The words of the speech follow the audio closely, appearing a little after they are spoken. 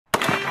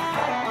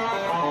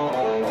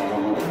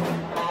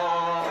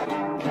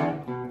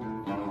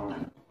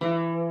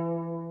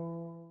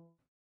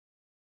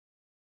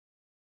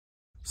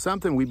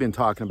Something we've been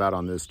talking about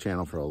on this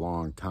channel for a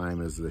long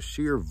time is the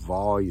sheer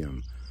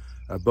volume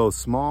of both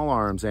small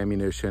arms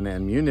ammunition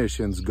and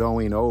munitions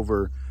going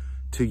over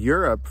to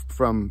Europe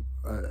from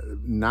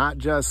not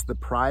just the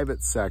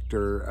private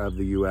sector of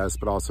the U.S.,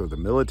 but also the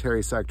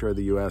military sector of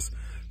the U.S.,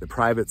 the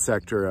private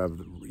sector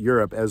of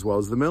Europe, as well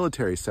as the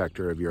military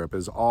sector of Europe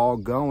is all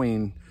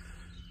going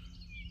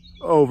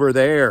over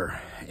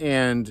there.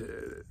 And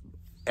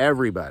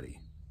everybody,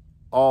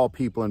 all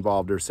people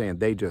involved are saying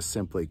they just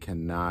simply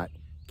cannot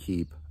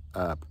keep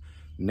up.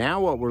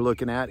 Now what we're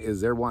looking at is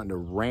they're wanting to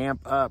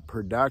ramp up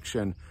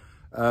production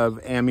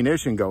of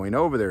ammunition going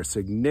over there,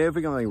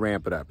 significantly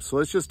ramp it up. So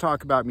let's just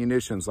talk about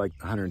munitions like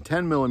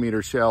 110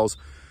 millimeter shells.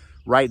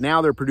 Right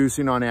now they're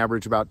producing on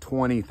average about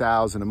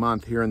 20,000 a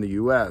month here in the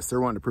US.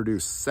 They're wanting to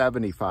produce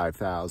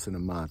 75,000 a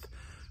month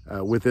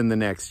within the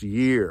next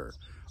year.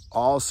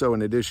 Also,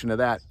 in addition to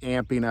that,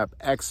 amping up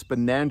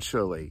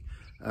exponentially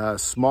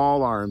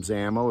small arms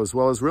ammo, as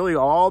well as really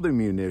all the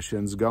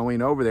munitions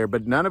going over there,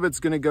 but none of it's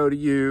going to go to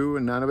you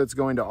and none of it's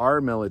going to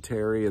our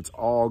military. It's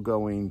all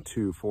going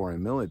to foreign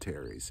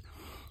militaries.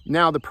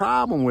 Now, the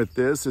problem with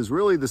this is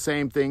really the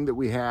same thing that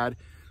we had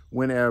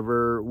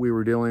whenever we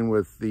were dealing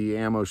with the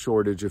ammo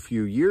shortage a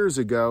few years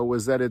ago,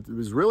 was that it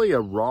was really a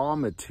raw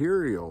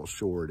material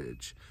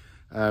shortage.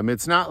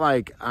 It's not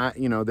like,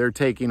 they're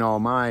taking all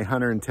my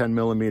 110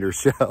 millimeter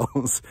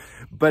shells,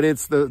 but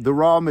it's the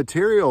raw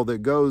material that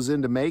goes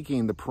into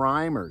making the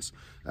primers.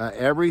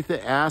 Every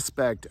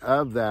aspect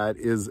of that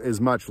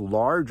is much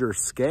larger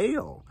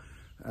scale.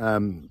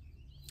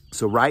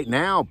 So right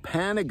now,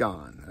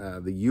 Pentagon,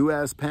 the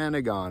U.S.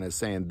 Pentagon is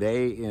saying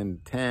they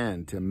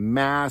intend to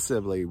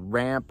massively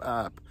ramp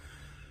up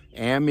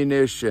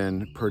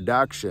ammunition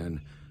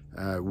production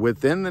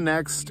within the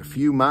next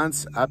few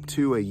months up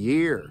to a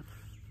year.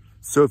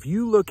 So if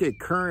you look at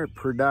current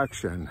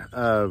production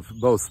of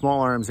both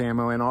small arms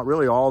ammo and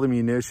really all the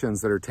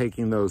munitions that are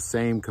taking those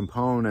same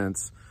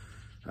components,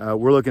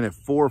 we're looking at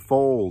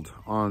 4-fold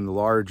on the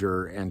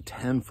larger and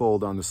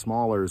 10-fold on the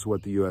smaller is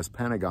what the U.S.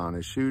 Pentagon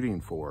is shooting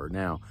for.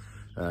 Now,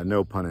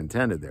 no pun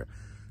intended there.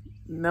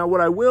 Now,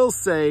 what I will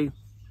say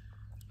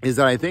is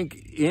that I think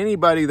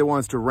anybody that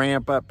wants to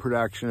ramp up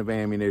production of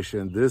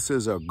ammunition, this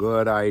is a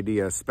good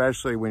idea,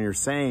 especially when you're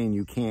saying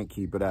you can't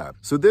keep it up.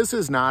 So this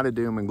is not a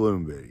doom and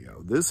gloom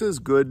video. This is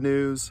good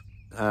news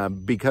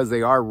because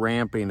they are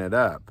ramping it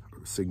up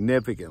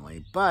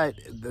significantly. But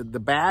the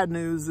bad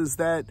news is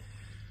that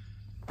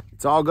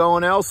it's all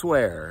going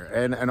elsewhere,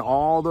 and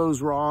all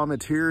those raw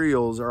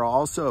materials are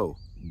also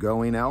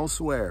going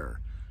elsewhere.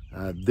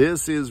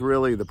 This is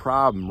really the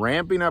problem.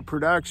 Ramping up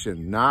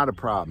production, not a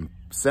problem.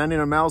 Sending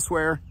them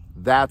elsewhere,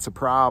 that's a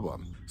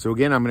problem. So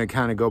again, I'm going to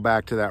kind of go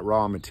back to that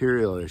raw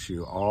material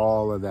issue.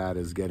 All of that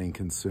is getting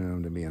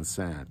consumed and being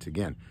sent.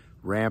 Again,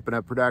 ramping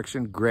up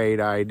production, great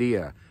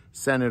idea.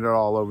 Sending it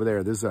all over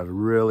there, this is a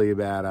really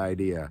bad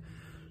idea.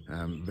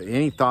 But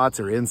any thoughts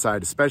or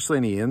insight, especially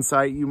any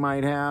insight you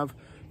might have,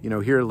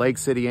 here at Lake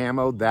City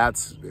Ammo,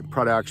 that's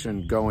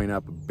production going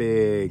up a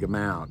big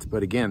amount.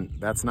 But again,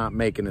 that's not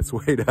making its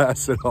way to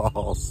us at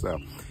all. So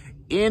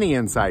any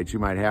insights you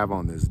might have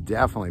on this,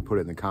 definitely put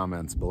it in the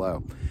comments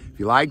below. If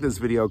you like this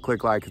video,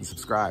 click like and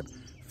subscribe.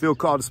 Feel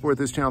called to support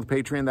this channel with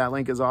Patreon. That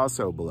link is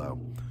also below.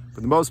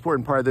 But the most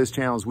important part of this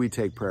channel is we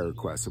take prayer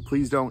requests. So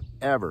please don't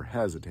ever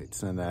hesitate to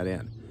send that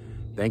in.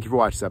 Thank you for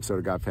watching this episode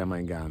of God, Family,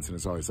 and Guns. And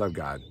as always, love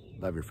God,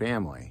 love your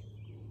family,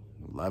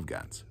 love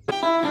guns.